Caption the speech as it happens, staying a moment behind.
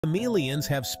Chameleons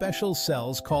have special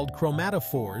cells called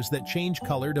chromatophores that change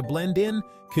color to blend in,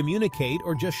 communicate,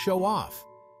 or just show off.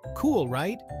 Cool,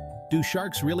 right? Do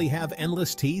sharks really have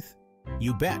endless teeth?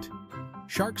 You bet.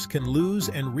 Sharks can lose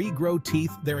and regrow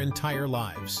teeth their entire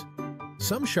lives.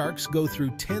 Some sharks go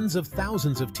through tens of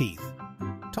thousands of teeth.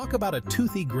 Talk about a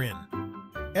toothy grin.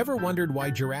 Ever wondered why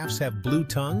giraffes have blue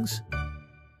tongues?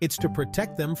 It's to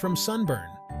protect them from sunburn.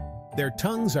 Their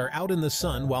tongues are out in the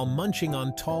sun while munching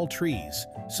on tall trees,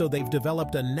 so they've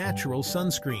developed a natural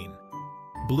sunscreen.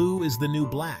 Blue is the new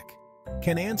black.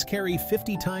 Can ants carry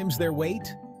 50 times their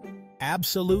weight?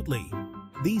 Absolutely.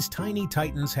 These tiny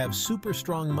titans have super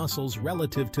strong muscles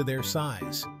relative to their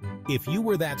size. If you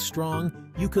were that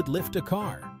strong, you could lift a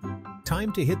car.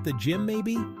 Time to hit the gym,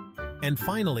 maybe? And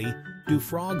finally, do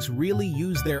frogs really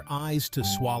use their eyes to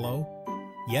swallow?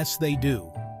 Yes, they do.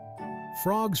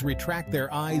 Frogs retract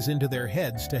their eyes into their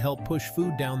heads to help push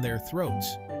food down their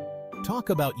throats. Talk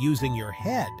about using your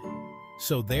head.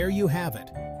 So there you have it.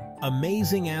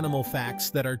 Amazing animal facts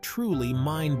that are truly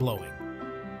mind-blowing.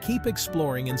 Keep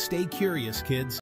exploring and stay curious, kids.